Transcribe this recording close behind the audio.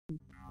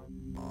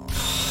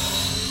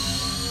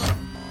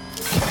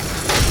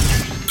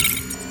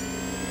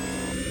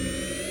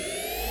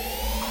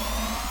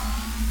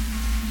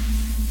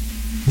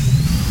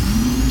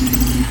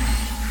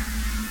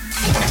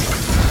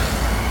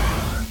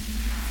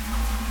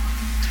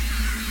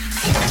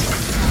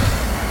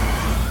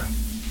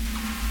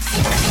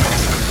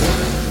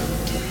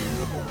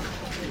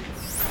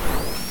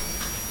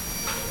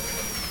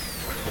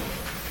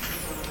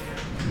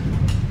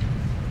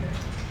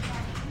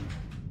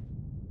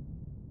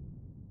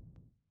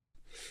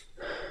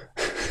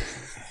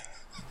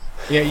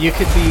Yeah, you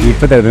could be. You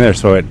put that in there,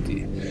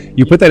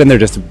 you put that in there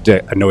just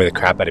to annoy the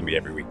crap out of me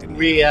every week, didn't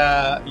you?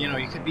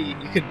 You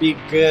could be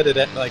good at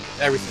it, like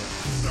everything.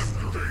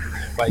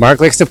 But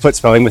Mark likes to put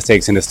spelling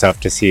mistakes into stuff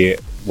to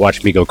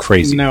watch me go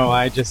crazy. no,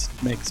 I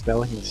just make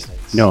spelling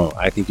mistakes. No,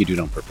 I think you do it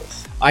on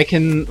purpose. I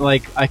can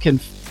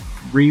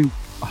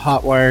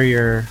hotwire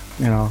your,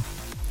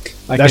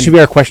 That should be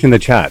our question in the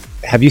chat.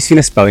 Have you seen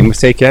a spelling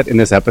mistake yet in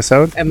this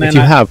episode? And if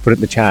then you have, put it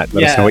in the chat.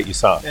 Let us know what you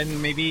saw. And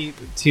maybe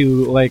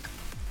to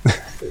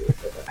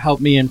help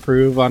me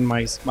improve on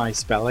my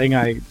spelling,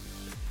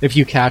 if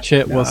you catch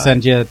it, we'll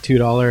send you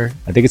 $2.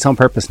 I think it's on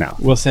purpose now.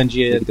 We'll send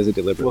you. It does it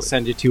deliberately. We'll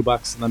send you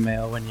 $2 in the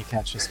mail when you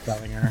catch a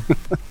spelling error.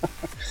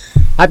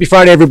 Happy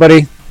Friday,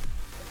 everybody!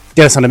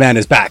 Dennis on Demand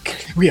is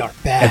back. We are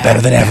back. And better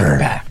than ever.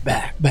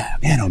 Back.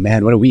 Man, oh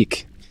man, what a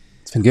week!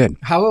 It's been good.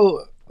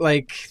 How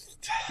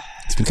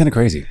It's been kind of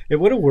crazy.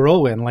 What a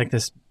whirlwind!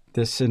 Let's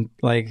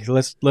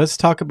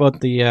talk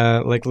about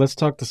let's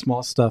talk the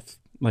small stuff.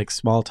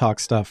 Small talk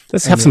stuff.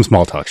 Let's have some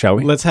small talk, shall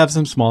we? Let's have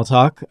some small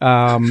talk.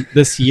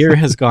 This year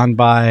has gone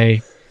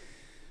by.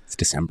 It's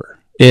December.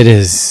 It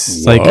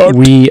is. What?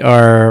 We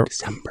are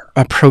December.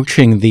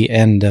 approaching the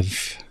end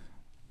of.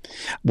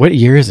 What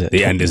year is it?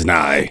 The end is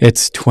nigh.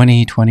 It's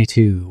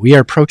 2022. We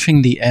are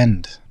approaching the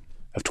end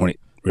Of 20.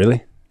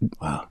 Really?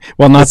 Wow.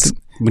 Well,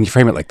 When you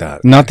frame it like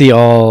that. not the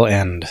all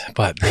end,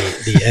 but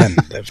the end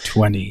of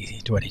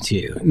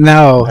 2022.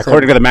 No,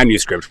 According to the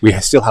manuscript, we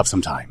still have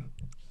some time.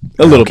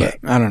 a little bit.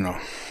 I don't know.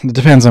 It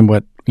depends on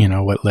what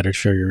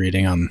literature you're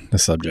reading on the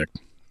subject.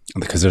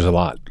 Because there's a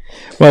lot.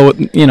 Well,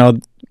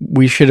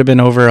 we should have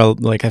been over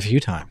a few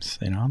times.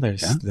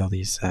 There's all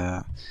these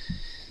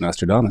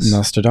Nostradamus.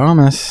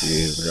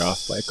 You're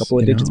off by a couple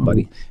of digits,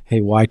 buddy. Hey,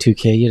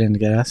 Y2K, you didn't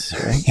get us,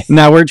 right?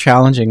 Now we're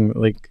challenging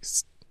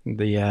Let's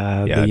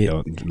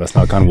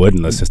knock on wood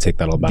and let's just take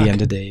that all back. the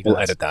end of day. We'll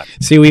edit that.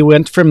 See, we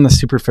went from the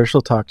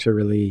superficial talk to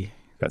really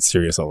Got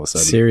serious all of a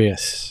sudden.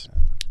 serious.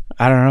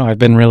 I don't know. I've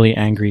been really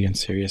angry and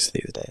serious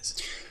these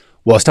days.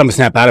 Well, it's time to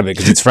snap out of it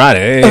because it's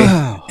Friday.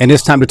 And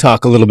it's time to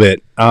talk a little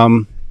bit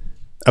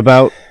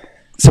about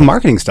some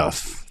marketing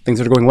stuff. Things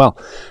that are going well.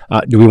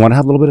 Do we want to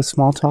have a little bit of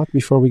small talk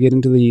before we get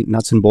into the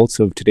nuts and bolts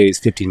of today's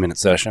 15-minute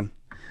session?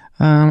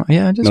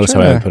 Just Notice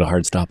how I put a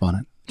hard stop on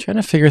it? trying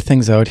to figure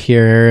things out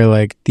here,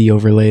 like the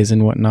overlays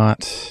and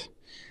whatnot.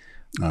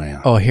 Oh,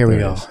 yeah. Oh, here we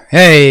There go. it is.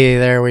 Hey,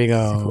 there we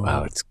go.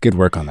 Wow, it's good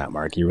work on that,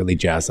 Mark. You really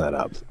jazzed that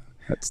up.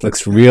 That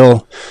looks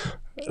real.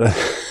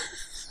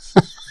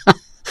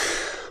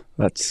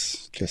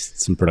 That's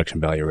just some production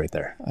value right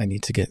there. I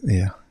need to get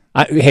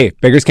Hey,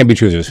 beggars can be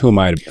choosers. Who am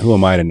I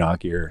to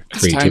knock your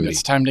creativity?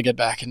 It's time to get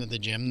back into the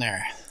gym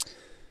there.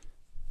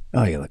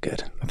 Oh, you look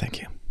good. Oh,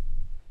 thank you.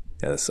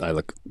 Yes, I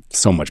look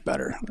so much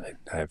better.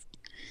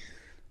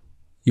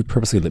 You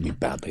purposely lit me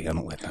badly. I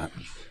don't like that.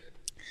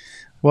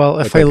 Well,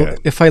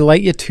 if I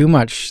light you too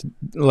much,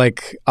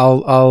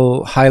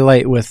 I'll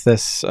highlight with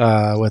this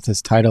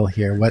title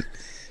here what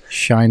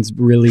shines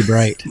really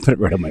bright. Put it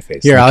right on my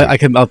face. Here,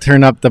 I'll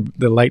turn up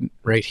the light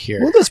right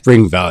here. Will this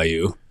bring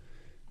value?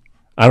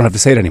 I don't have to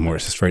say it anymore.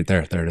 It's just right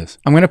there. There it is.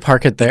 I'm going to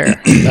park it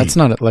there. That's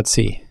not it. Let's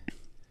see.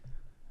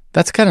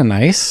 That's kind of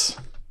nice.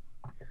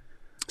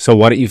 So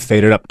why don't you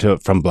fade it up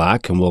from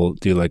black and we'll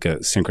do like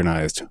a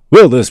synchronized,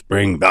 will this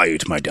bring value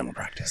to my dental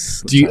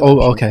practice?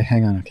 Okay.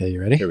 Hang on. Okay.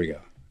 You ready? Here we go.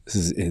 This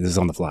is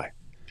on the fly.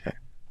 Okay.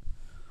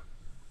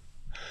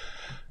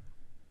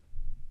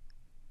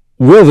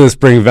 Will this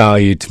bring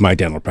value to my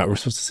dental practice? We're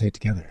supposed to say it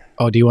together.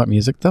 Oh, do you want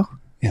music though?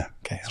 Yeah.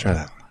 Okay. Let's try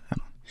that.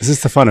 This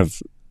is the fun of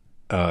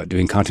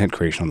doing content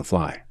creation on the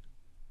fly.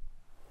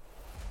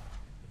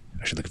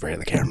 I should look right at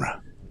the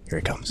camera. Here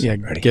it comes. Yeah.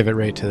 Ready? Give it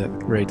right to the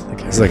camera.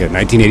 This is like a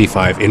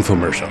 1985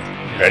 infomercial.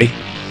 Ready?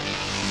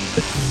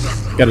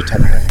 Got to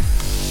time it.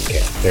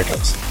 Okay, there it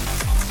goes.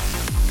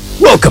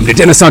 Welcome to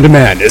Dentist on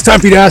Demand. It's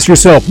time for you to ask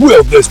yourself,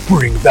 will this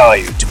bring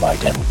value to my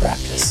dental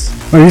practice?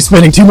 Are you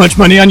spending too much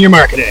money on your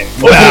marketing?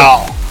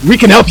 Well, we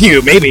can help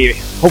you, maybe,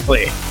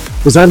 hopefully.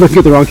 Was I looking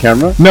at the wrong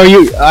camera? No,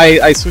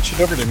 I switched it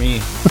over to me.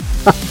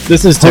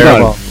 This is Hold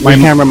terrible. on. What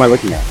camera am I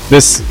looking at?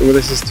 This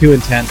is too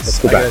intense.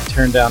 go I back. gotta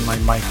turn down my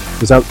mic.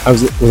 Was I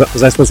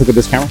supposed to look at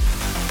this camera?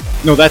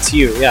 No, that's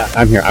you. Yeah.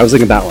 I'm here. I was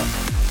looking at that one.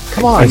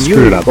 Come on, I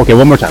screwed it up. Okay,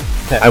 one more time.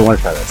 Okay. I want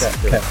to try this.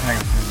 Okay, hang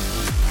on.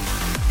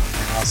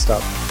 I'll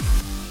stop.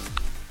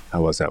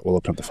 How was that? We'll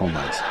open up the phone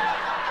lines.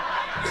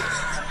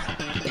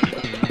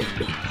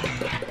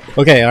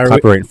 Okay,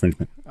 Copyright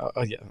infringement.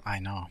 Oh yeah, I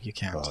know you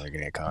can't. Oh, you're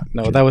gonna get caught.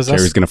 No, that was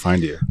Jerry's us. gonna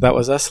find you. That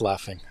was us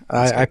laughing.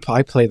 I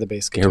play the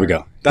bass guitar. Here we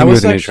go. That Give me was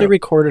with an actually intro.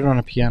 recorded on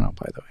a piano,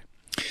 by the way.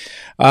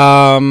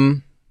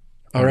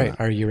 All right,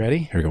 are you ready?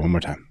 Here we go. One more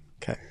time.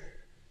 Okay.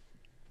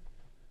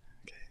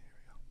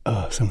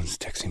 Oh, someone's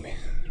texting me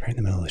right in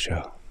the middle of the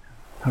show.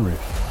 How rude.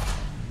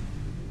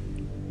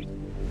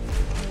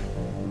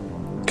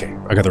 Okay,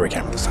 I got the right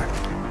camera this time.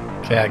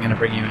 Okay, I'm gonna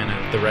bring you in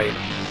at the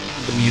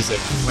music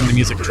when the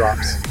music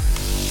drops.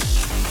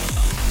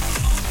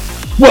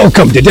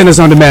 Welcome to Dentist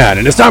on Demand,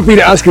 and it's time for you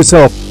to ask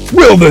yourself,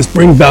 will this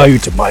bring value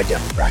to my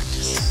dental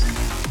practice?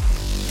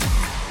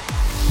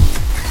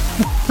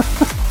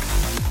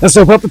 Let's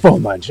open up the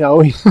phone line, shall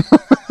we?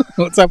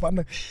 What's up on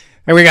the?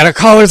 And we got our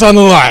callers on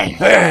the line.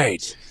 All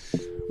right.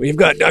 We've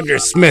got Dr.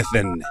 Smith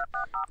in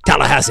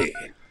Tallahassee.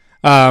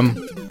 I'll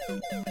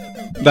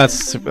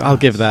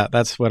give that.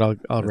 That's what I'll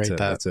rate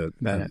that.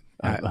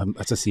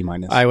 That's a C-.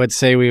 I would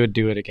say we would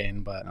do it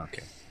again, but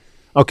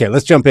okay.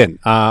 Let's jump in.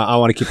 I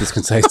want to keep this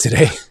concise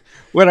today.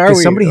 What are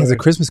we? Somebody has a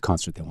Christmas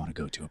concert they want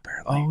to go to,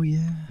 apparently. Oh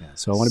yeah.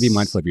 So I want to be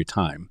mindful of your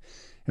time,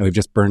 and we've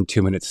just burned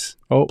 2 minutes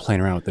playing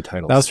around with the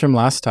titles. That was from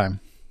last time.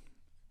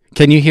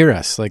 Can you hear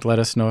us? Like, let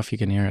us know if you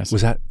can hear us.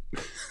 Was that?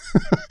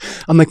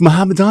 I'm like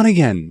Mohammedan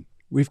again.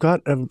 We've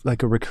got a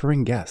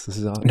recurring guest. This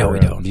is we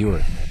don't.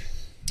 Viewer.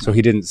 So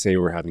he didn't say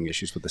we're having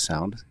issues with the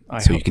sound.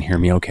 You can hear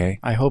me okay?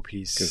 I hope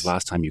he's... Because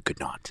last time you could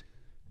not.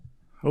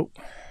 Oh,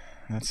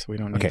 we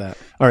don't need that.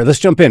 All right, let's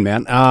jump in,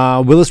 man.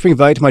 Will this bring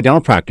value to my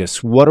dental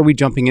practice? What are we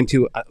jumping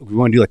into? We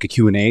want to do like a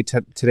Q&A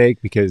today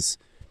because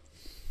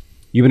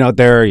you've been out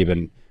there, you've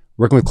been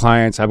working with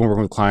clients, I've been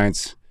working with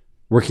clients,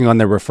 working on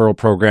their referral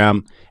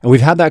program. And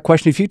we've had that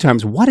question a few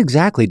times. What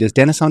exactly does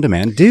Dentist on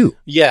Demand do?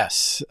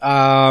 Yes. It's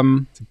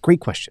a great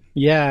question.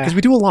 Yeah. Because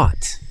we do a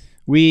lot.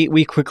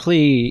 We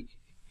quickly...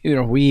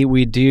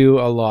 we do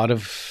a lot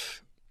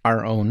of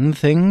our own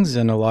things,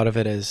 and a lot of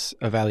it is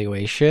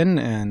evaluation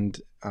and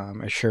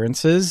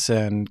assurances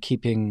and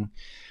keeping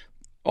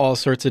all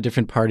sorts of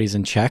different parties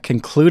in check,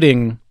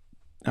 including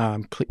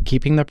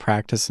keeping the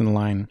practice in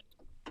line,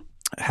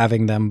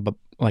 having them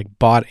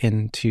bought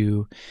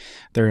into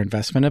their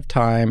investment of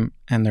time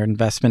and their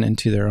investment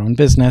into their own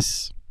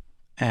business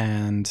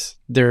and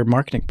their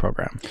marketing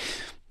program.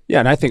 Yeah,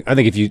 and I think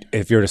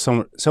if you're to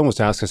someone was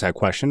to ask us that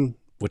question,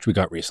 which we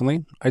got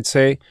recently, I'd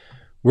say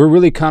we're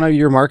really kind of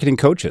your marketing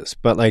coaches.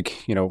 But was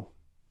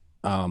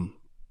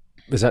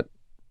that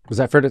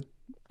fair to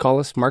call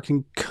us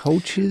marketing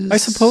coaches? I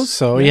suppose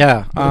so.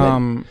 Yeah.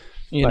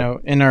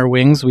 In our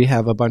wings, we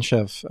have a bunch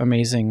of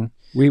amazing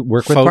we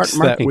work with folks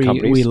marketing that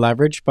companies. We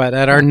leverage. But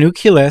at our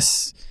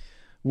nucleus,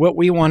 what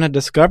we want to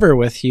discover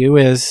with you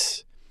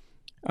is,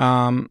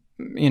 and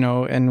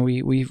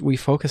we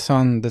focus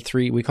on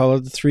we call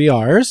it the 3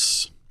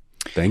 R's.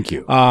 Thank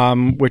you.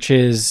 Which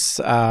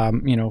is,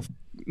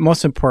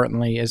 most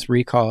importantly is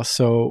recall.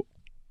 So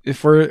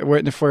if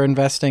we're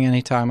investing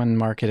any time in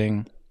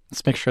marketing,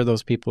 let's make sure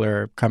those people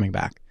are coming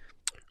back.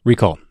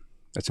 Recall.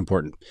 That's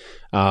important.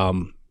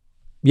 So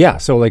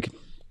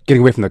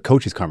getting away from the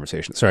coaches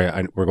conversation.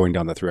 Sorry, we're going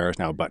down the 3 R's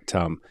now, but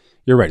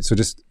you're right. So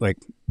just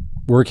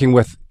working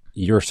with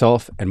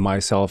yourself and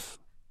myself,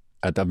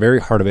 at the very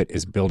heart of it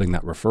is building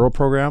that referral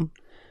program,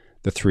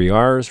 the 3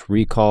 R's,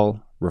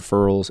 recall,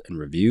 referrals, and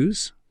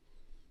reviews.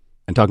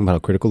 And talking about how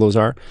critical those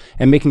are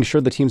and making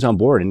sure the team's on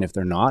board. And if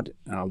they're not,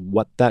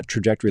 what that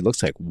trajectory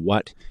looks like,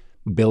 what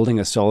building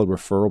a solid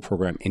referral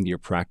program into your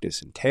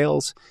practice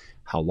entails,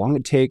 how long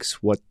it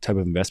takes, what type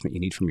of investment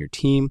you need from your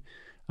team.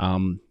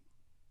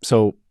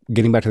 So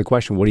getting back to the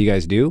question, what do you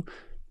guys do?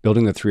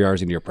 Building the 3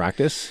 R's into your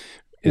practice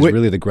is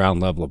really the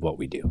ground level of what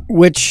we do.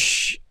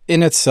 Which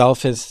in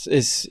itself is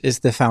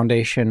the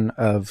foundation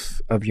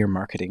of your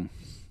marketing.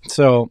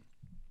 So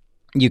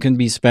you can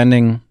be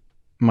spending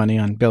money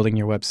on building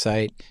your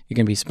website. You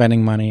can be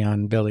spending money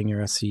on building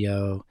your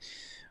SEO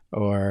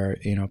or,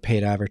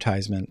 paid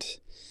advertisement.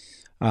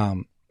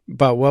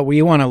 But what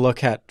we want to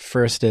look at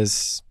first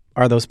is,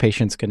 are those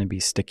patients going to be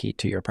sticky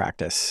to your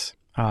practice?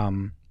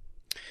 And,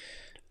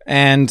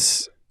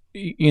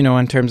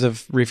 in terms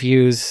of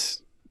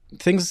reviews,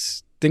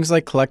 things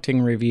like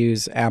collecting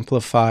reviews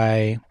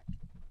amplify,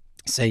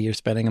 say you're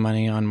spending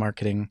money on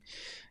marketing,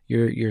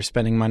 you're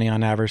spending money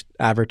on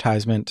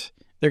advertisement.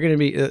 They're going to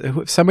be,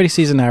 if somebody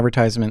sees an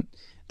advertisement,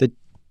 that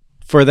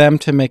for them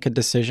to make a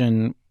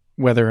decision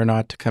whether or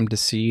not to come to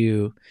see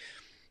you,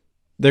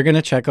 they're going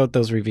to check out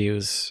those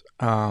reviews.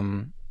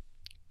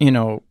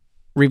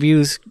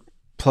 Reviews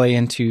play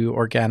into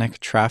organic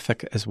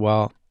traffic as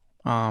well.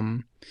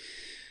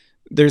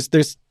 There's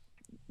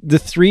the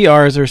 3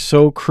 R's are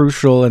so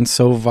crucial and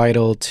so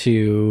vital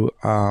to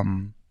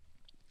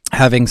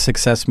having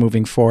success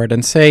moving forward.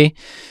 And say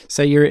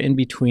you're in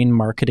between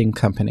marketing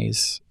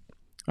companies.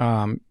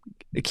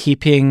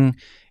 Keeping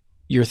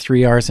your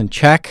 3 R's in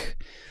check.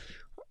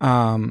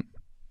 You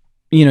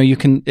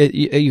can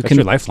That's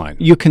your lifeline.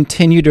 You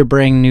continue to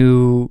bring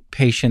new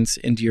patients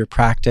into your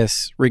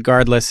practice,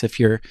 regardless if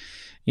you're,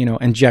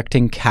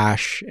 injecting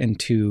cash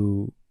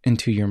into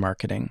your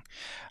marketing.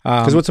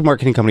 Because what's a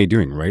marketing company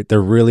doing, right?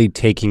 They're really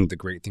taking the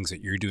great things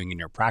that you're doing in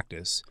your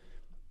practice,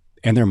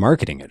 and they're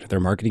marketing it. They're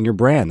marketing your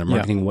brand. They're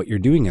marketing what you're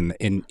doing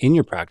in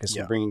your practice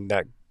and bringing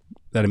that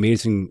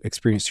amazing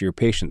experience to your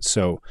patients.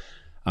 So.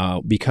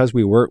 Because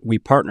we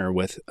partner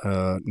with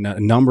a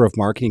number of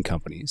marketing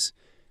companies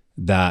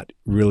that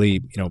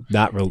really,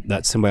 that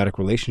symbiotic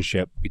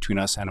relationship between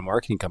us and a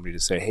marketing company to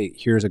say, hey,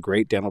 here's a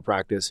great dental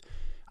practice.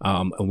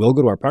 And we'll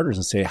go to our partners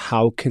and say,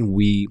 how can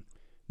we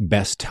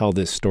best tell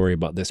this story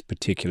about this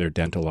particular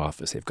dental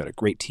office? They've got a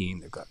great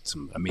team. They've got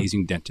some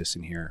amazing dentists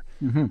in here.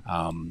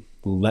 Mm-hmm.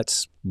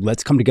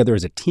 Let's come together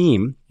as a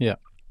team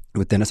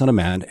with Dentist on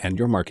Demand and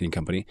your marketing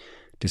company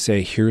to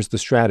say, here's the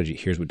strategy.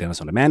 Here's what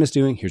Dentist on Demand is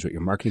doing. Here's what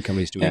your marketing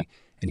company is doing.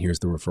 And here's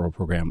the referral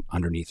program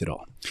underneath it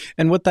all.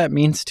 And what that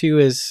means too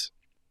is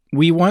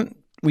we want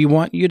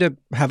you to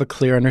have a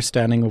clear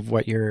understanding of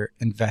what you're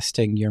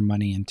investing your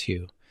money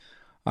into.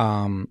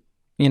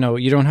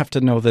 You don't have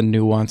to know the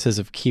nuances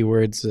of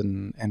keywords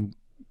and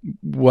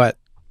what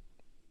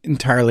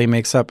entirely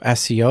makes up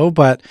SEO,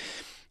 but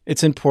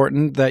it's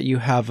important that you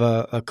have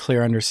a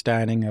clear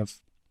understanding of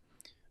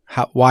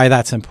why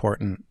that's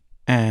important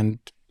and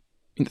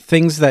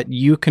things that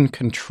you can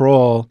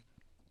control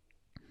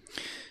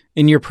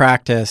in your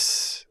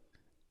practice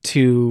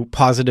to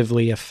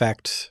positively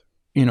affect,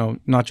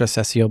 not just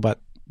SEO, but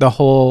the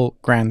whole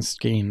grand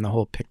scheme, the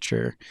whole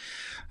picture.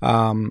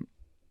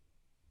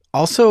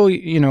 Also,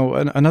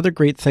 another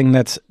great thing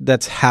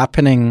that's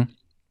happening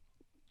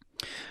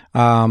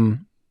while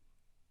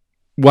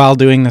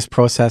doing this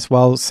process,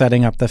 while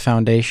setting up the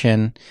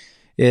foundation,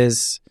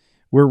 is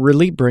we're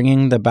really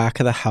bringing the back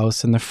of the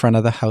house and the front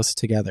of the house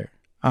together,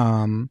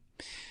 and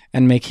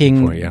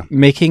making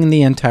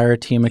the entire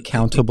team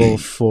accountable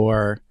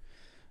for,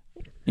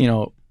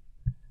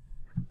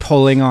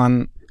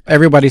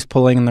 everybody's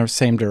pulling in the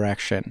same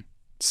direction.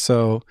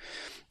 So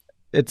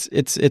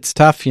it's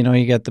tough.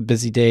 You get the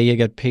busy day, you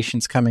get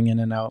patients coming in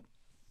and out.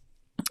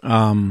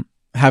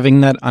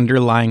 Having that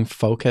underlying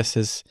focus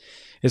is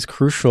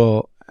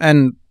crucial,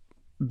 and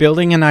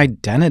building an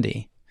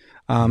identity.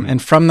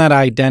 And from that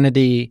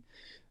identity,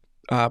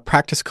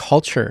 practice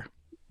culture,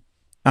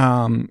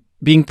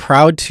 being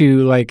proud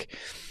to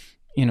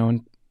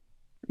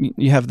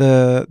you have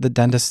the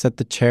dentist at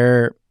the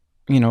chair,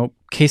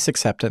 case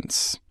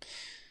acceptance.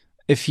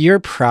 If you're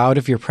proud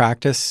of your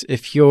practice,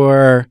 if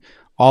you're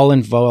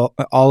involved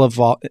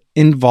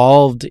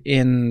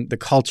in the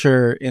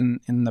culture,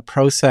 in the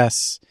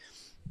process,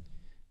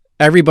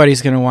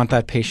 everybody's going to want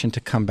that patient to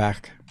come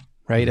back,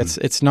 right?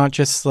 Mm-hmm. It's not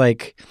just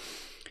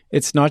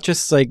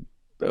like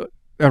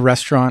a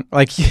restaurant.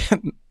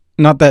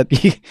 Not that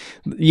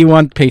you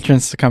want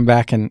patrons to come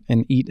back and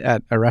eat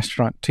at a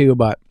restaurant too,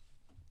 but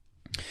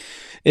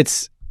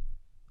it's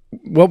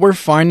what we're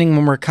finding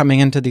when we're coming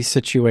into these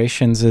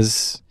situations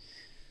is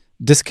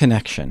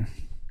disconnection.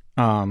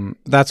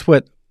 That's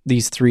what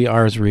these 3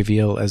 R's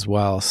reveal as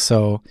well.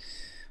 So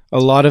a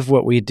lot of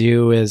what we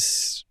do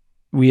is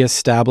we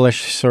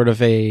establish sort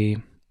of a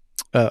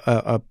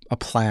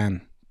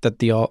plan that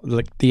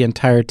the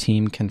entire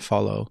team can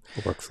follow.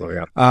 Workflow,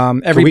 yeah.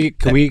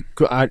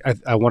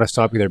 I want to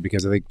stop you there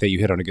because I think that you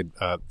hit on a good.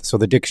 So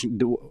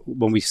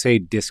when we say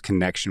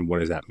disconnection, what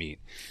does that mean?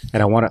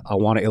 And I want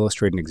to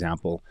illustrate an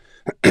example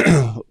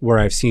where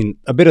I've seen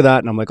a bit of that,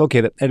 and I'm like,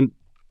 okay, and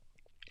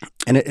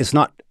it's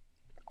not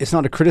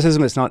a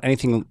criticism. It's not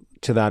anything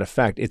to that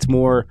effect. It's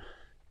more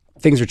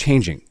things are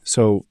changing.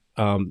 So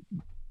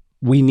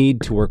we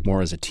need to work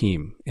more as a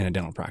team in a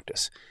dental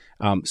practice.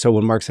 So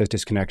when Mark says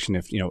disconnection,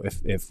 if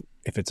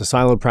it's a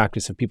siloed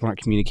practice, if people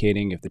aren't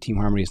communicating, if the team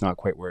harmony is not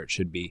quite where it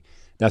should be,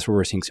 that's where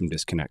we're seeing some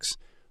disconnects.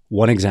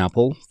 One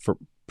example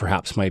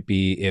perhaps might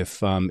be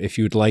if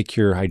you'd like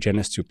your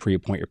hygienist to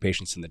pre-appoint your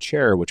patients in the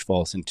chair, which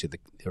falls into the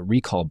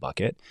recall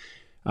bucket,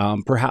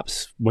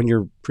 perhaps when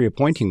you're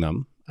pre-appointing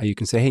them, you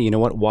can say, hey, you know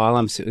what? While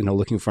I'm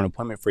looking for an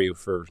appointment for you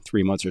for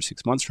 3 months or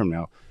 6 months from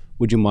now,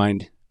 would you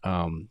mind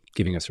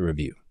giving us a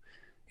review?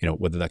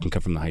 Whether that can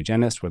come from the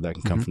hygienist, whether that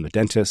can come from the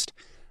dentist.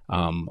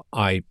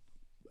 The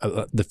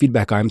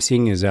feedback I'm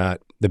seeing is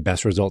that the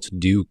best results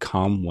do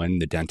come when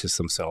the dentists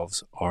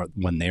themselves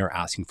when they are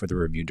asking for the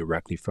review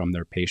directly from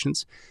their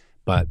patients.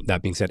 But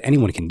that being said,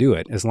 anyone can do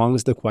it as long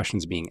as the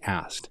question's being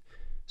asked.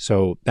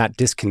 So that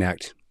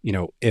disconnect,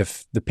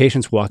 if the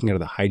patient's walking out of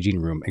the hygiene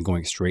room and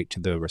going straight to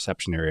the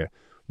reception area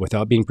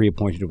without being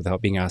pre-appointed,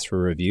 without being asked for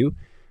a review,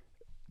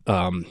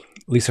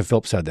 Lisa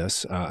Phillips said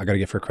this. I got to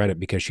give her credit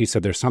because she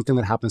said there's something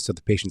that happens to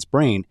the patient's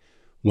brain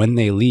when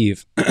they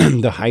leave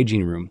the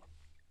hygiene room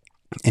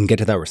and get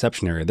to that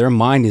reception area. Their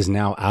mind is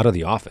now out of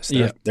the office.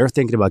 They're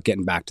thinking about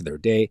getting back to their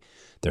day.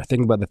 They're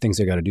thinking about the things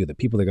they got to do, the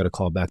people they got to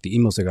call back, the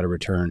emails they got to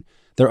return.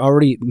 They're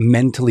already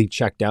mentally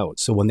checked out.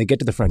 So when they get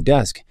to the front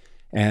desk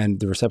and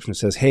the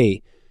receptionist says,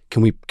 hey,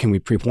 can we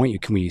pre-appoint you?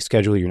 Can we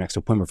schedule your next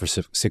appointment for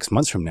 6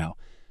 months from now?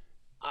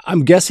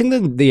 I'm guessing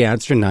that the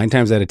answer 9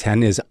 times out of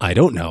 10 is, I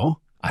don't know.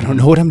 I don't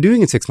know what I'm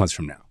doing in 6 months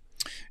from now.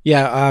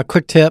 Yeah.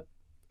 Quick tip.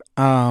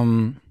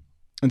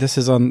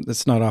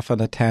 It's not off on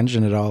a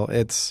tangent at all.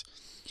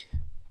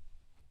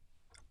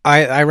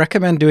 I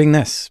recommend doing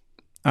this.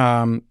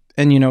 And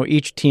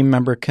each team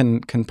member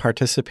can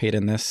participate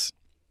in this.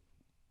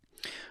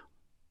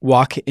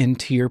 Walk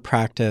into your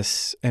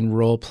practice and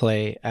role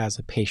play as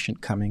a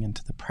patient coming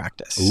into the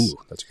practice. Ooh,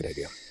 that's a good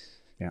idea.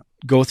 Yeah.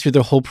 Go through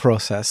the whole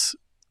process.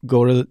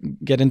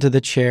 Get into the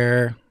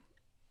chair.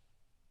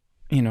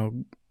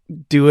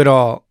 Do it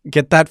all.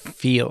 Get that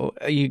feel.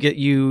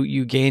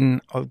 You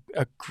gain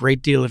a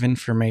great deal of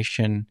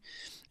information.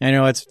 I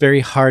know it's very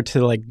hard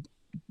to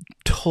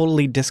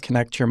totally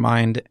disconnect your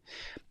mind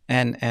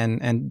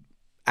and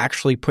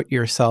actually put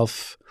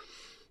yourself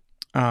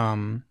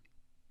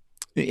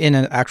in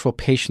an actual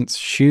patient's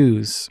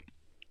shoes.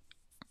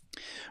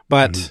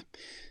 But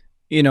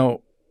you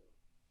know,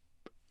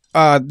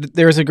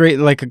 there's a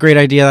great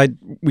idea.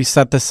 We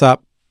set this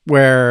up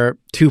where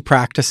two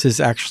practices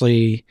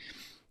actually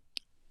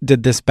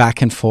did this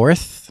back and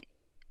forth,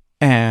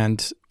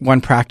 and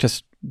one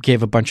practice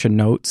gave a bunch of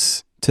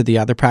notes to the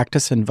other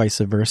practice and vice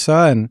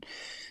versa, and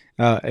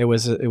it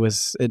was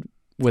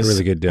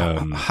really good,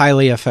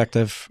 highly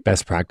effective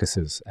best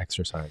practices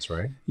exercise,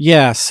 right?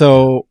 Yeah.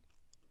 So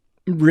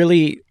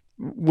really,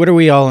 what are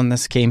we all in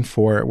this game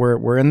for?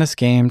 We're in this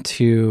game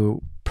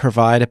to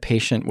provide a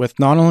patient with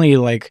not only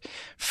like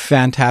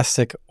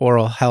fantastic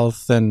oral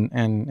health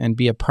and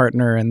be a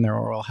partner in their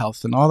oral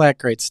health and all that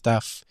great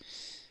stuff.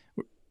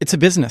 It's a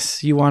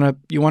business. You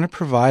want to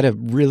provide a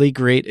really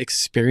great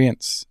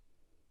experience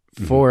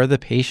for the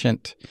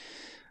patient,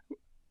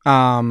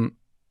 and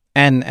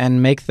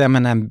make them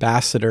an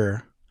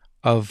ambassador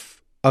of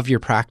your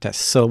practice.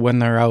 So when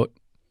they're out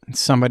and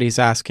somebody's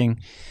asking,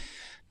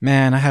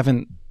 man, I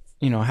haven't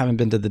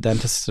been to the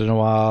dentist in a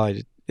while.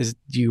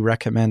 Do you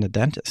recommend a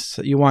dentist?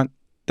 So you want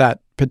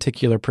that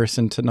particular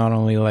person to not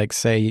only like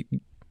say,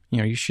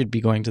 you should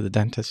be going to the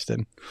dentist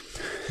and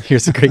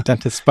here's a great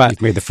dentist, but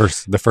you've made the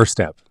first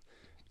step.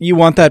 You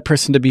want that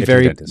person to be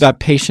that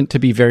patient to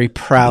be very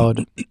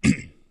proud,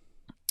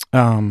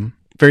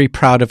 very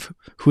proud of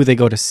who they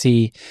go to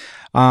see.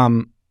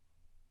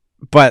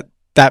 But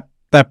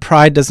that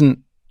pride doesn't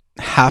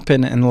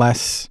happen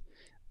unless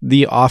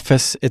the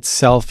office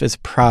itself is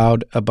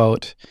proud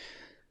about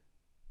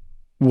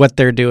what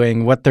they're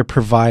doing, what they're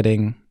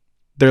providing,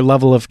 their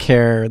level of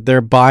care,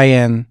 their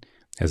buy-in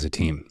as a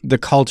team, the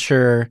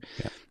culture,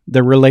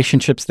 the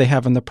relationships they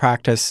have in the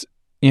practice.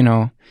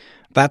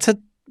 That's a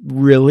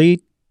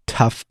really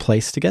tough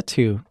place to get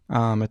to,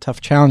 a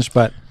tough challenge.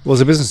 But as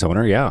a business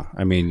owner, yeah,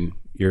 I mean,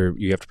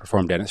 you have to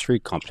perform dentistry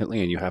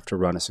competently, and you have to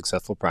run a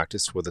successful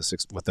practice with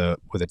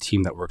a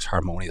team that works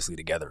harmoniously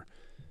together.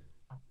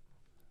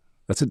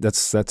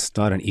 That's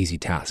not an easy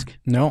task,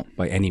 no,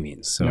 by any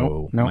means.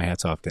 So no. My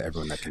hat's off to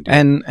everyone that can do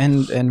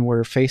it. And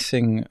we're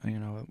facing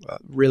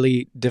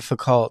really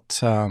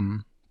difficult,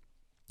 even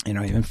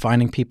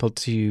finding people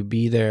to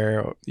be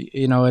there.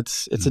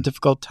 It's a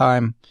difficult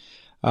time.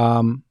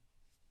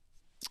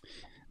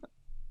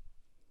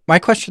 My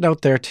question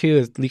out there too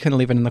is, you can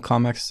leave it in the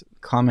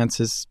comments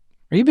is,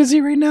 are you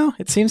busy right now?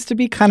 It seems to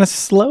be kind of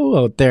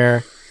slow out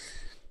there.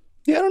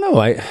 Yeah, I don't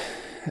know.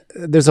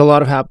 There's a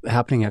lot of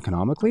happening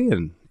economically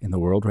and in the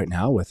world right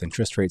now, with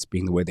interest rates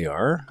being the way they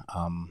are.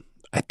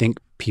 I think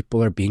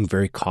people are being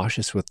very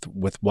cautious with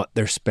what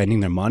they're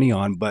spending their money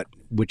on, but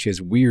which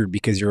is weird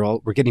because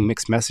we're getting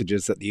mixed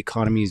messages that the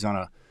economy is on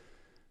a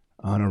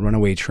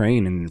runaway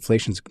train and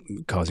inflation's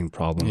causing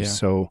problems. Yeah.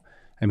 So,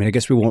 I mean, I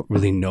guess we won't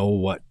really know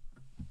what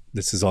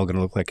this is all going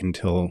to look like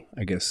until,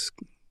 I guess,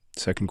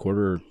 second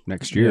quarter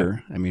next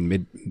year. Yeah. I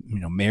mean,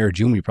 May or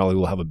June, we probably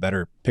will have a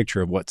better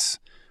picture of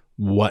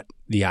what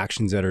the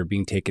actions that are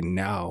being taken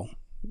now,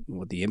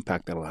 what the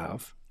impact that'll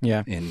have.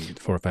 Yeah. In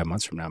 4 or 5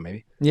 months from now,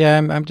 maybe. Yeah,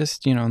 I'm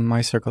just, in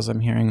my circles, I'm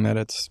hearing that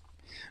it's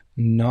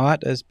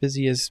not as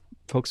busy as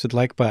folks would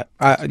like, but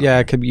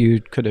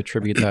you could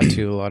attribute that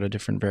to a lot of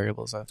different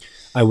variables.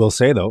 I will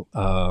say though,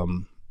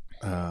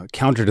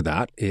 counter to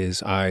that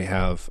is I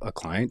have a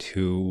client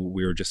who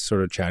we were just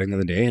sort of chatting the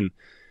other day, and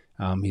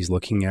he's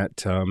looking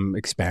at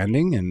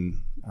expanding,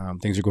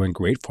 and things are going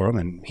great for him,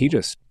 and he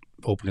just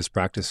opened his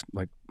practice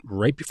like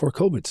right before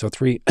COVID. So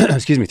 3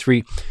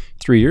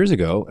 years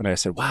ago. And I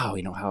said, wow,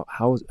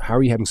 how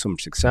are you having so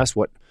much success?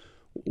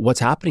 What's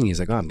happening? He's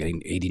like, oh, I'm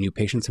getting 80 new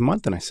patients a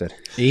month. And I said,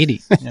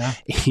 80, yeah,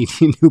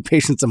 80 new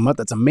patients a month.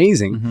 That's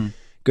amazing. Mm-hmm.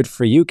 Good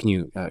for you. Can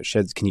you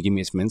give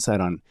me some insight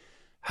on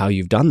how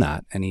you've done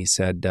that? And he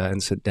said,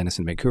 dentist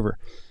in Vancouver,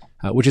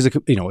 which is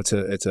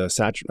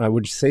I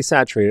would say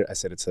saturated. I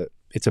said,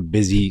 it's a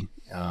busy,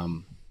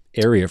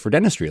 area for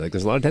dentistry. Like,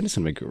 there's a lot of dentists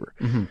in Vancouver.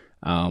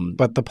 Mm-hmm.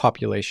 But the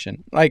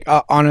population, like,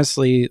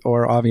 honestly,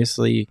 or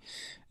obviously,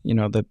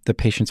 the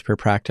patients per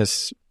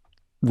practice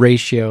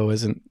ratio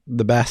isn't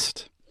the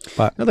best.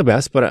 But not the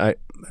best, but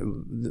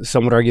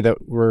some would argue that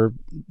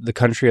the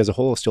country as a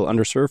whole is still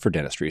underserved for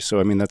dentistry.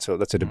 So, I mean, that's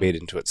a debate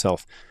into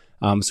itself.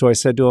 So I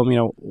said to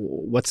him,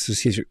 what's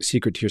the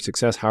secret to your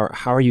success? How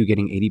are you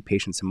getting 80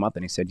 patients a month?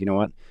 And he said, you know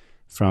what?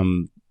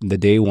 From the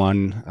day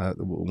one,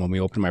 when we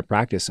opened my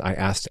practice, I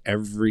asked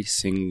every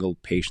single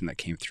patient that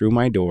came through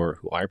my door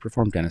who I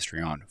performed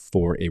dentistry on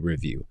for a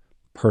review,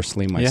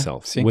 personally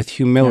myself, with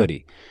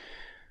humility. Yeah.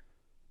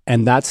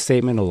 And that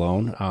statement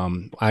alone,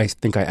 I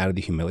think I added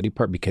the humility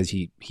part because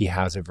he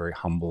has a very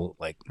humble,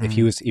 like, if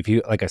he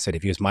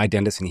was my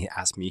dentist and he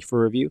asked me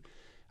for a review,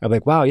 I'd be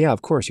like, wow, yeah,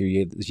 of course,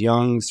 you're this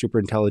young, super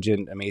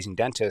intelligent, amazing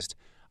dentist.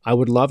 I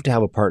would love to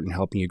have a part in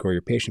helping you grow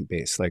your patient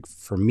base. Like,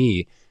 for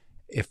me,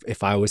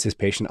 if I was his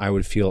patient, I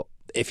would feel,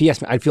 if he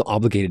asked me, I'd feel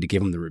obligated to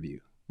give him the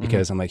review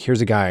because I'm like, here's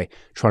a guy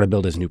trying to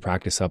build his new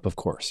practice up. Of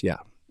course. Yeah.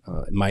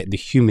 The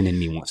human in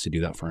me wants to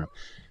do that for him.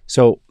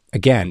 So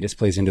again, this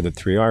plays into the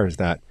 3 R's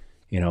that,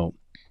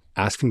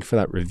 asking for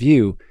that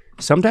review,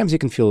 sometimes it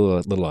can feel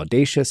a little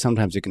audacious.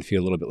 Sometimes it can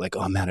feel a little bit like,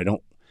 oh man,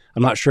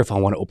 I'm not sure if I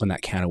want to open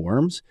that can of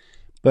worms,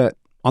 but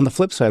On the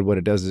flip side, what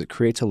it does is it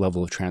creates a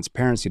level of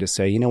transparency to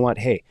say, you know what,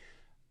 hey,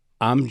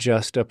 I'm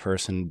just a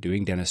person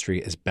doing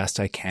dentistry as best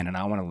I can, and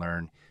I want to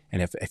learn.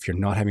 And if you're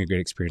not having a great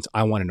experience,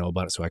 I want to know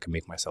about it so I can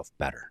make myself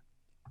better.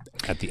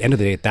 At the end of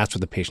the day, that's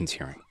what the patient's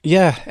hearing.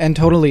 Yeah, and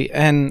totally.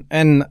 And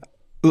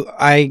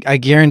I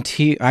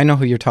guarantee I know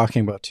who you're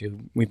talking about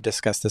too. We've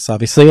discussed this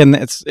obviously, and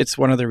it's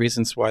one of the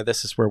reasons why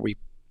this is where we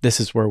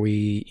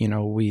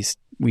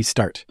we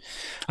start.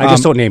 I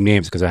just don't name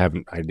names because I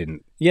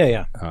didn't.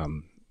 Yeah.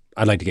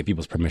 I'd like to get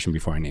people's permission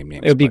before I name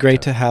names. It would be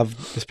great to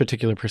have this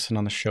particular person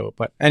on the show.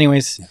 But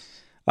anyways,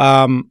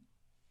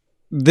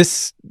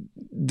 this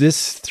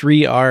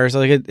 3 R's,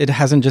 like it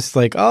hasn't just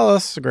like, oh,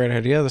 that's a great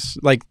idea.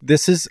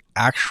 This is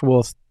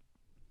actual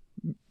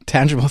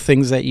tangible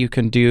things that you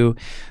can do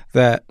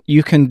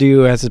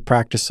as a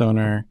practice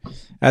owner,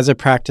 as a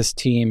practice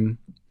team,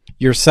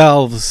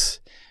 yourselves,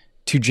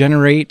 to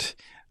generate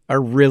a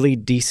really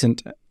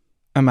decent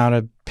amount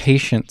of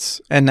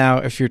patients. And now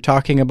if you're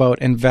talking about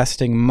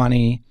investing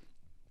money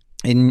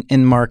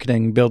in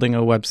marketing, building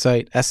a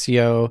website,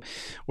 SEO,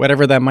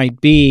 whatever that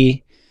might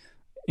be,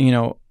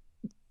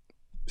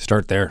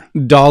 start there.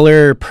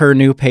 $1 per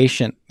new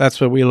patient.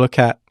 That's what we look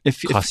at.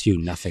 Costs you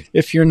nothing.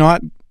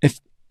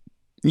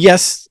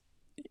 Yes,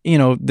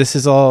 this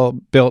is all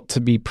built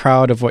to be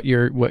proud of what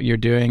you're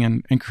doing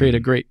and create a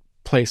great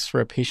place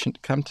for a patient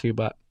to come to.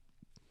 But,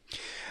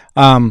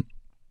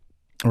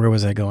 where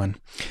was I going?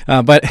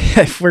 But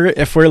if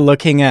we're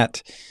looking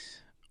at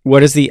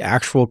what is the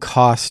actual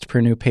cost per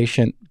new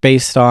patient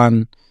based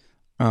on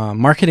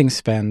marketing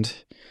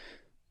spend,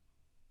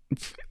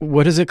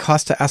 what does it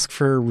cost to ask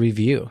for a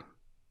review?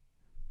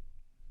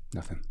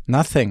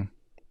 Nothing.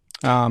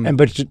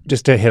 But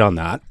just to hit on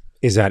that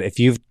is that if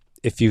you've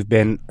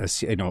been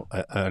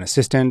an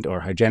assistant or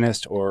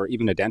hygienist or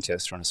even a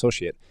dentist or an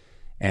associate,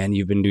 and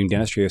you've been doing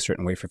dentistry a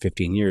certain way for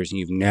 15 years and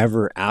you've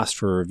never asked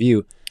for a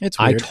review,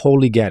 I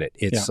totally get it.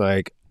 It's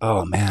like,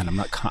 oh man,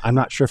 I'm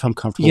not sure if I'm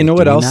comfortable. You know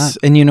what else?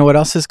 And you know what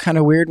else is kind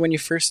of weird when you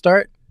first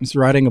start? It's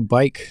riding a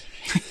bike.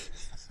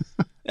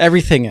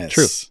 Everything is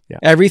true. Yeah.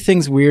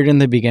 Everything's weird in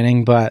the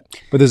beginning, but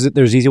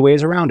there's easy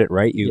ways around it,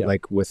 right?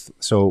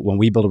 So when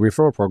we build a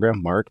referral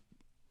program, Mark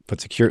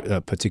puts a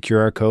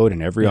QR code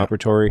in every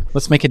operatory.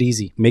 Let's make it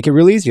easy. Make it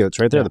real easy. It's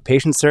right there. The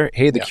patient's there.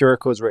 Hey, the QR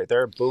code's right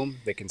there. Boom.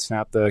 They can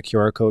snap the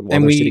QR code while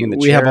they're sitting in the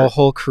chair. We have a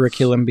whole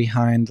curriculum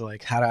behind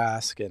like how to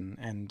ask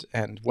and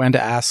when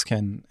to ask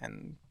and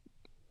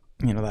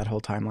that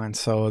whole timeline.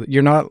 So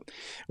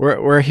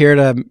we're here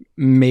to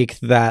make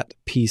that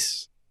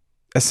piece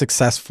a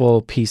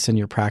successful piece in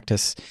your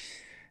practice.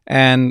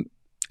 And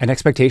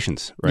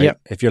expectations, right? Yep.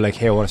 If you're like,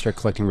 hey, I want to start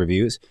collecting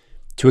reviews,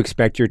 to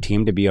expect your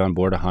team to be on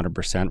board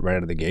 100% right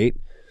out of the gate,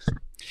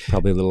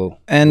 probably a little.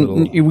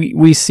 And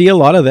we see a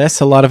lot of this,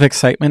 a lot of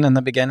excitement in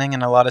the beginning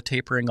and a lot of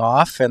tapering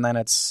off, and then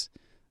it's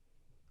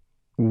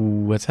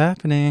what's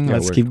happening?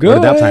 Let's keep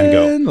going. Where did that plan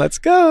go? Let's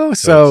go.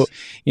 So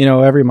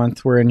every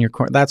month we're in your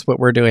corner. That's what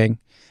we're doing.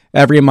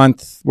 Every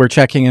month we're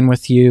checking in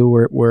with you.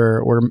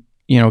 We're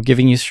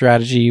giving you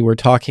strategy. We're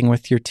talking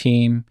with your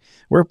team.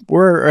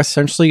 We're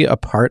essentially a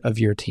part of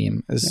your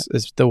team is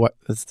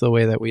the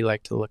way that we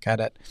like to look at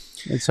it.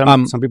 And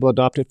some people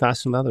adopt it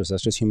faster than others.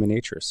 That's just human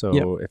nature.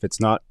 So if it's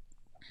not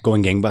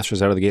going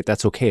gangbusters out of the gate,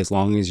 that's okay. As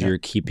long as you're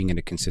keeping it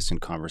a consistent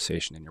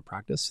conversation in your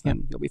practice,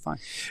 then you'll be fine.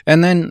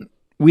 And then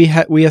we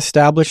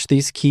establish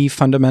these key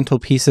fundamental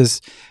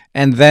pieces,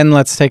 and then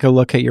let's take a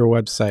look at your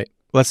website.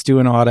 Let's do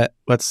an audit.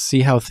 Let's see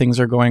how things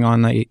are going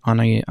on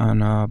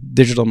a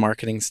digital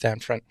marketing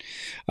standpoint.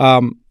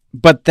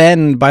 But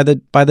then by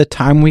the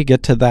time we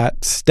get to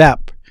that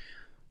step,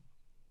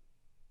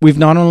 we've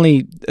not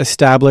only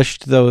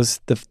established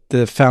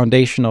the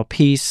foundational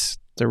piece,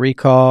 the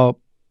recall,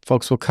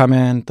 folks will come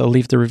in, they'll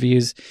leave the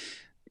reviews.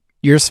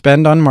 Your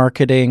spend on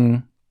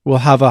marketing will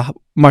have a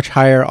much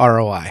higher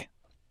ROI.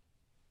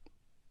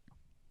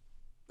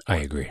 I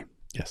agree.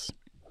 Yes.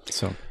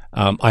 So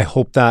I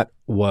hope that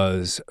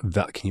was.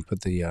 Can you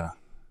put the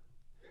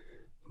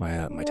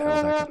my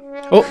title back up?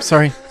 Oh,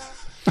 sorry.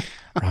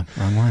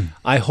 Wrong one.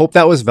 I hope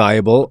that was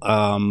valuable.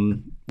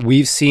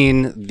 We've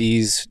seen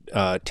these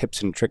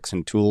tips and tricks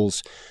and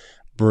tools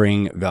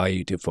bring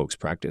value to folks'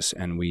 practice,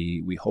 and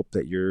we hope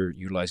that you're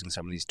utilizing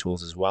some of these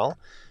tools as well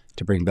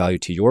to bring value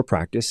to your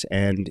practice.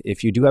 And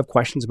if you do have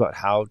questions about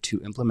how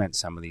to implement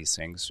some of these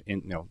things,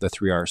 in the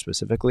 3R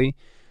specifically,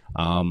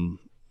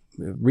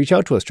 reach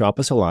out to us. Drop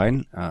us a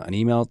line, an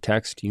email,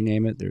 text, you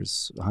name it.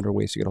 There's 100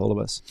 ways to get a hold of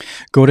us.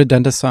 Go to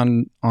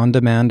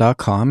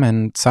dentistondemand.com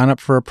and sign up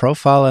for a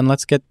profile, and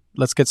let's get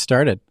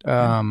started.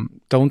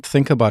 Don't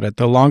think about it.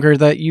 The longer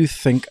that you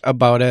think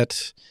about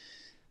it,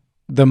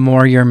 the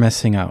more you're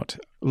missing out.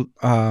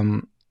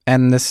 And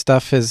this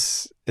stuff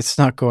it's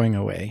not going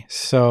away.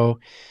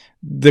 So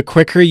the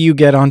quicker you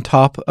get on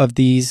top of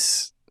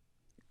these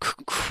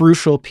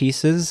crucial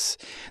pieces,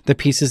 the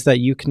pieces that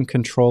you can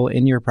control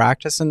in your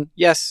practice, and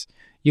yes,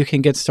 you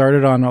can get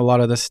started on a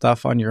lot of this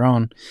stuff on your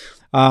own.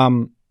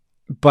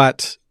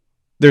 But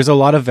there's a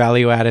lot of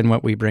value add in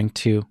what we bring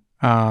too.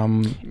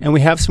 And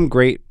we have some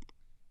great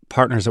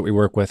partners that we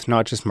work with,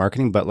 not just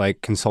marketing, but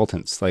like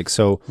consultants. Like,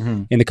 so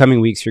in the coming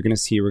weeks, you're going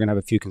to see, we're going to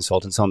have a few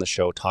consultants on the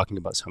show talking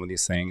about some of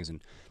these things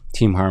and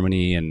team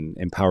harmony and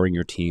empowering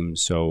your team.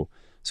 So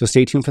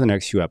stay tuned for the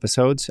next few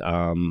episodes.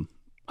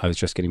 I was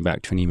just getting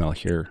back to an email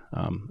here.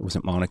 It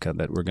wasn't Monica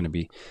that we're going to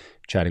be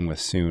chatting with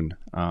soon.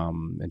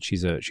 And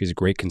she's a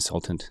great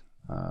consultant.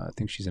 I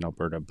think she's in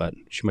Alberta, but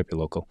she might be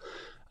local.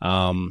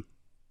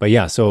 But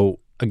yeah, so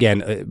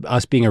again,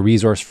 us being a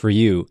resource for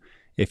you,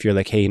 if you're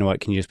like, hey, you know what,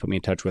 can you just put me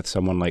in touch with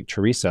someone like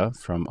Teresa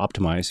from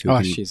Optimize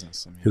She's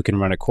awesome. who can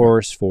run a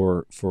course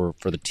for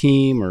the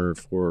team or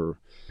for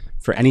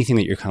anything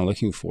that you're kind of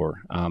looking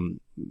for.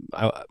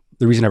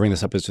 The reason I bring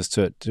this up is just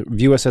to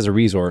view us as a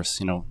resource.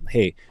 You know,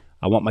 hey,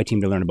 I want my team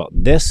to learn about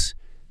this,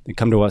 then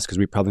come to us because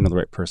we probably know the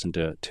right person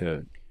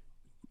to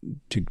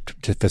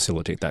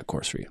facilitate that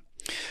course for you.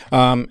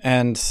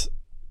 And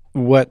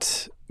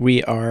what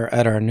we are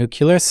at our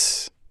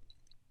nucleus,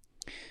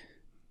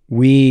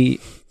 we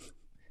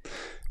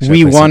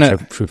want to.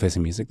 Should we play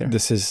some music there?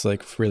 This is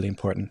like really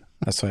important.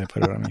 That's why I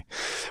put it on me.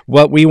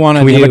 What we want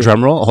to do. Can we have a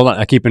drum roll? Hold on,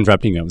 I keep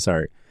interrupting you. I'm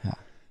sorry. Yeah.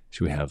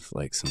 Should we have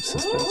like some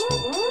suspense?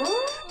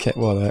 Okay.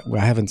 Well, I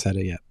haven't said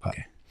it yet. But.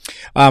 Okay.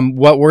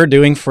 What we're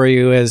doing for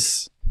you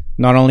is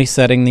not only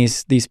setting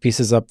these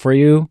pieces up for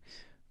you,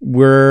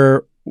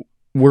 we're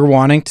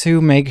wanting to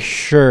make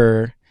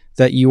sure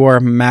that you are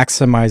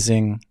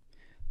maximizing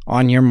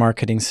on your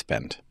marketing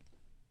spend.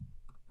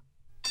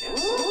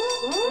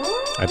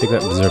 I think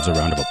that deserves a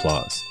round of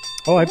applause.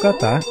 Oh, I've got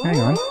that. Hang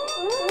on.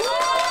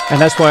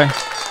 And that's why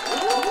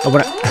I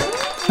want to...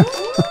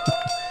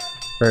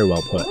 Very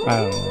well put.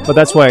 But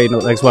that's why,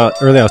 that's why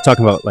earlier I was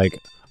talking about, like,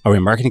 are we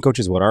marketing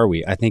coaches? What are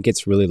we? I think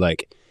it's really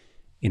like,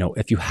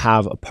 if you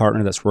have a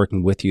partner that's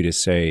working with you to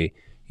say,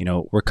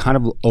 we're kind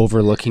of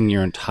overlooking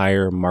your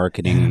entire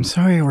marketing. And I'm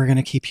sorry, we're going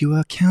to keep you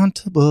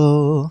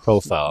accountable.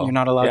 Profile. You're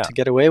not allowed to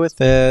get away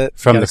with it.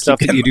 From the stuff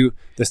that you do,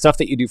 the stuff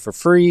that you do for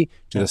free,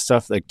 to the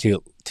stuff like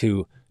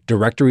to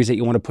directories that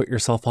you want to put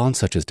yourself on,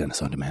 such as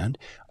Dentist on Demand,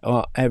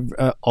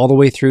 all the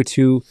way through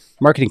to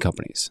marketing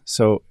companies.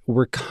 So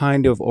we're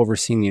kind of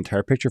overseeing the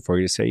entire picture for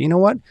you to say, you know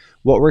what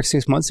worked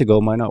 6 months ago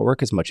might not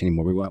work as much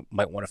anymore. We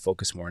might want to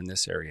focus more in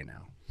this area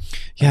now.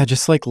 Yeah,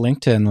 just like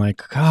LinkedIn,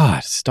 like,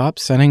 God, stop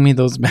sending me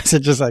those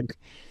messages like,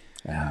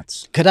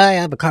 could I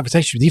have a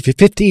conversation with you for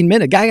 15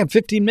 minutes? Guy, I have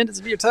 15 minutes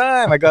of your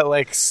time. I got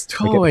like,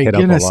 oh my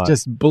goodness,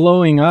 just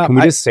blowing up. Can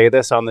we just say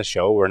this on the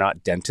show? We're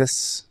not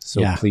dentists,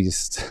 so please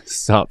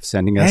stop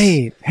sending us.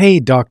 Hey,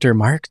 Dr.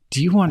 Mark,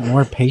 do you want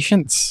more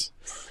patients?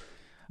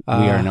 We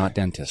are not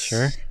dentists.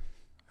 Sure.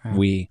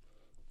 We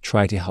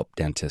try to help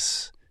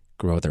dentists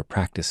grow their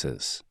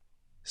practices.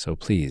 So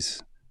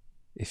please,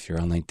 if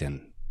you're on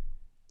LinkedIn,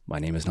 my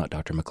name is not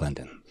Dr.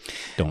 McClendon.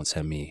 Don't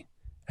send me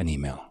an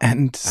email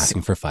and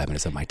asking for 5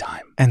 minutes of my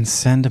time. And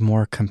send a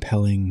more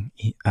compelling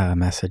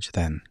message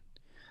then.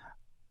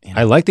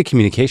 I like the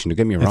communication, don't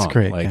get me wrong. That's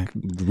great. Like,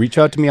 reach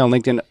out to me on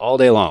LinkedIn all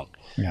day long.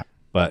 Yeah.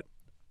 But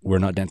we're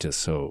not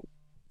dentists, so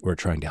we're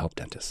trying to help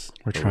dentists.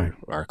 We're trying.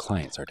 Our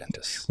clients are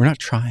dentists. We're not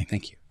trying.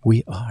 Thank you.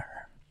 We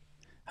are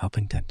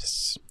helping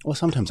dentists. Well,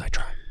 sometimes I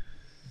try.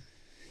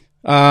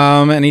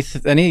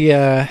 Any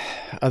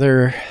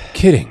other...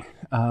 Kidding.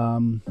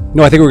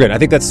 No, I think we're good. I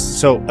think that's...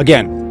 So,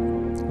 again...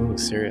 Oh,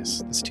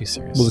 serious. It's too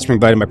serious. Will this bring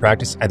value to my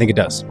practice? I think it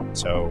does.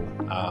 So,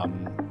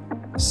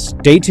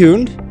 stay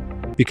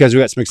tuned because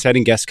we got some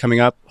exciting guests coming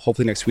up.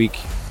 Hopefully next week,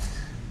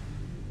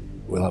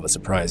 we'll have a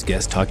surprise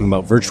guest talking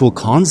about virtual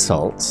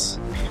consults.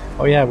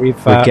 Oh, yeah. We're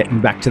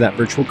getting back to that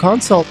virtual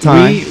consult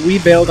time. We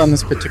bailed on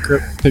this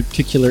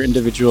particular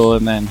individual,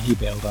 and then he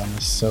bailed on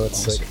us. So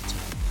it's like...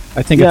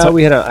 I think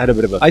we had a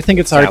bit of a... I think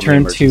it's our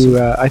turn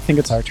to... I think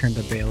it's our turn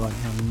to bail on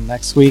him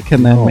next week,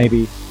 and then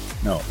maybe...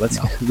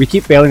 We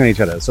keep bailing on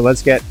each other, so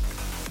let's get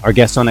our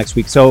guest on next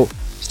week. So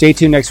stay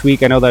tuned next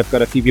week. I know that I've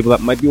got a few people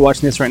that might be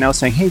watching this right now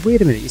saying, hey,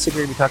 wait a minute, you said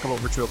you're going to be talking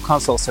about virtual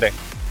consults today.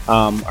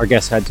 Our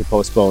guest had to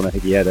postpone. I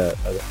think he had an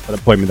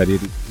appointment that he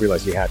didn't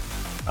realize he had.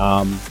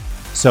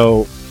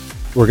 So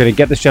we're going to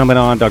get this gentleman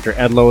on. Dr.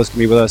 Ed Lowe is going to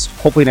be with us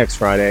hopefully next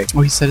Friday.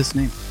 Oh, he said his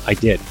name. I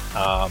did.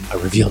 I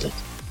revealed it.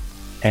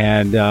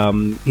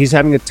 And he's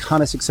having a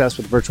ton of success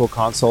with virtual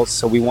consults,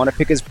 so we want to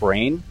pick his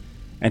brain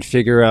and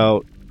figure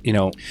out,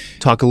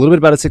 talk a little bit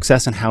about his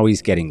success and how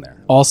he's getting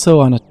there.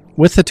 Also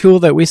with the tool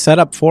that we set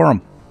up for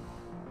him.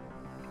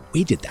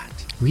 We did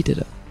that. We did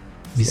it.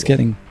 He's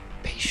getting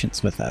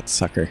patients with that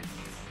sucker.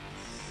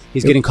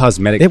 He's getting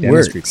cosmetic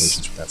dentistry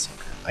patients with that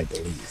sucker, I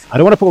believe. I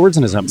don't want to put words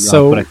in his mouth,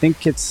 but I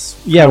think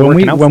it's... Yeah,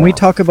 when we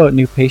talk about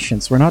new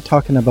patients, we're not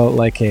talking about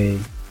like a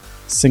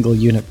single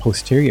unit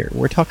posterior.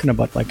 We're talking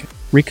about like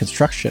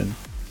reconstruction,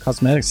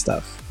 cosmetic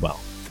stuff. Well,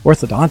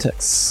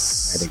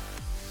 orthodontics. I think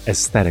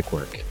aesthetic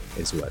work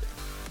is what...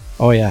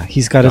 Oh yeah,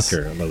 he's got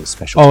Dr. Lowe's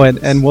special. Oh,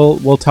 and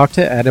we'll talk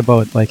to Ed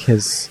about like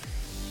his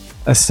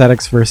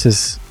aesthetics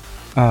versus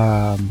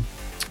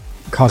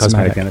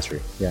cosmetic dentistry.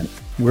 Yeah,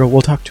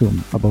 we'll talk to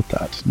him about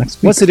that next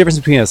week. What's the difference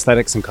between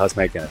aesthetics and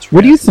cosmetic dentistry?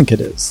 What do you think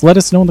it is? Let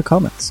us know in the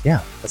comments.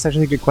 Yeah, that's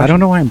actually a good question. I don't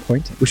know why I'm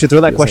pointing. We should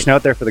throw that question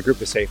out there for the group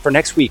to say for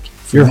next week.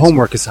 Your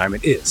homework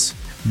assignment is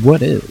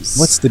What is?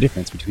 What's the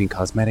difference between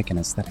cosmetic and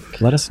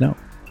aesthetic? Let us know.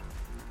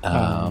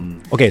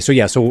 Okay,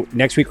 so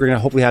next week we're going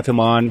to hopefully have him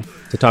on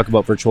to talk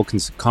about virtual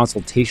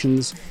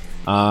consultations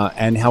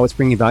and how it's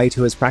bringing value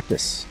to his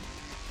practice.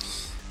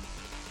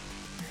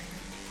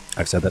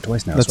 I've said that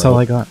twice now. That's all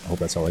I got. I hope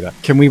that's all I got.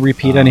 Can we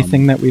repeat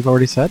anything that we've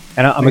already said?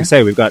 And I'm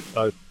excited. We've got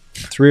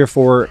 3 or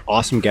 4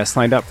 awesome guests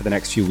lined up for the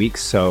next few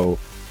weeks. So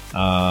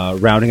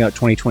rounding out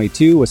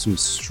 2022 with some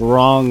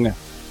strong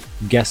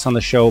guests on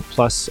the show,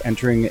 plus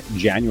entering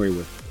January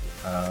with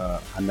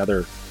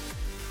another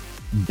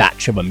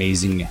batch of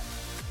amazing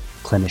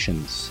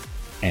clinicians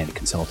and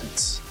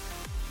consultants.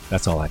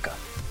 That's all I got.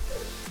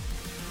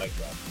 Mic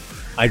drop.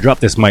 I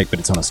dropped this mic, but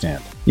it's on a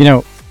stand. You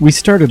know, we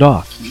started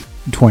off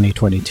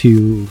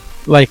 2022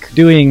 like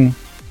doing.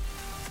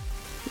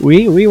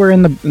 We were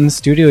in the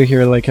studio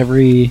here like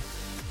every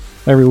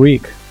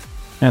week,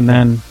 and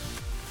then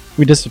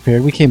we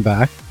disappeared. We came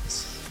back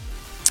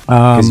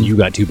because you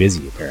got too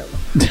busy, apparently.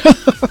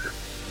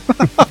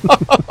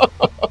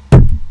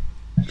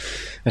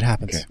 It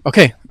happens.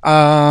 Okay.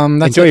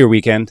 Enjoy your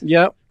weekend.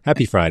 Yep.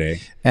 Happy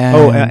Friday.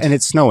 And and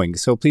it's snowing,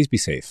 so please be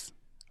safe.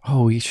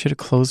 Oh, we should have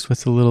closed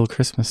with a little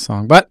Christmas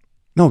song, but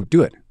no,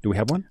 do it. Do we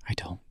have one? I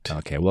don't.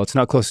 Okay, well, it's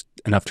not close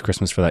enough to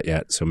Christmas for that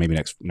yet, so maybe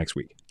next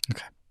week.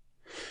 Okay.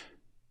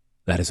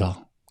 That is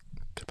all.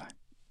 Goodbye.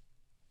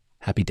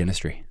 Happy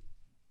dentistry.